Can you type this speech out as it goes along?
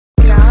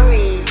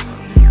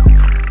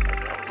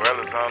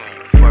Hey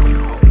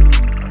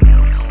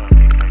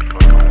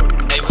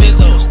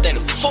Vizzo, stay the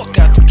fuck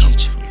out the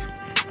kitchen.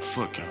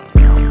 Fuck y'all.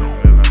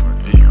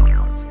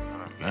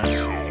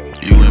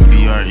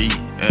 UMBRE,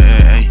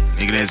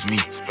 nigga, that's me.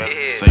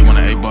 Say you want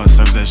an A-ball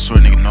service, that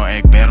short nigga, no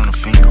act bad on the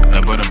feet.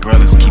 Nothing but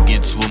umbrellas, keep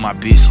getting two of my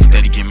bitch, she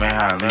steady get mad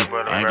how I live.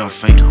 I ain't gon'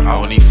 fake it, I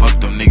won't even fuck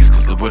them niggas,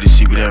 cause lil' boy, this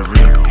shit be that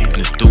real. In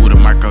the stew with a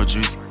micro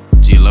drizzy,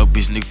 G-Lo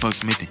bitch, nigga, fuck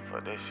Smithy.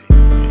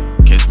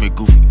 Catch me a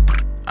goofy,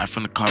 I ain't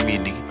finna call me a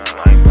nigga.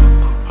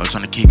 Ho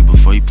tryna kick it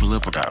before you pull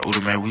up, I got older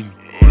man with me.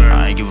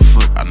 I ain't give a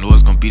fuck, I knew I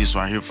was gon' be this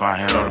right here before I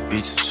had all the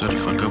bitches. Shut the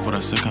fuck up when I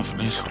said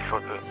confidential.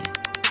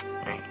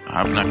 I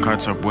hop in that car,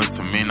 tell boys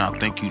to me, and I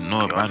think you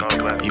know about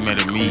it. He mad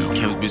at me, he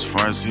kept his bitch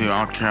far as hell,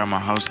 I don't care, my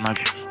house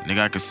sniper. Nigga,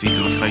 I can see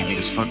through the fake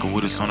niggas fucking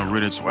with us on the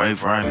Reddit,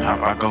 wave riding, hop,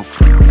 I go.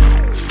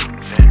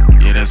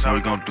 Yeah, that's how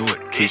we gon' do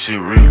it, keep shit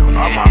real.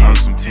 All my hoes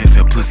some 10s,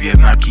 tell pussy ass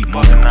not keep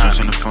moving. Judge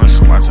in the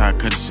function, watch how I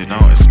cut this shit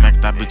on and smack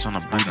that bitch on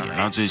the booty. And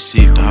I'll just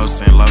shit if the hoes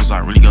saying lows, I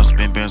really go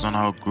spend bands on the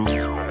whole group.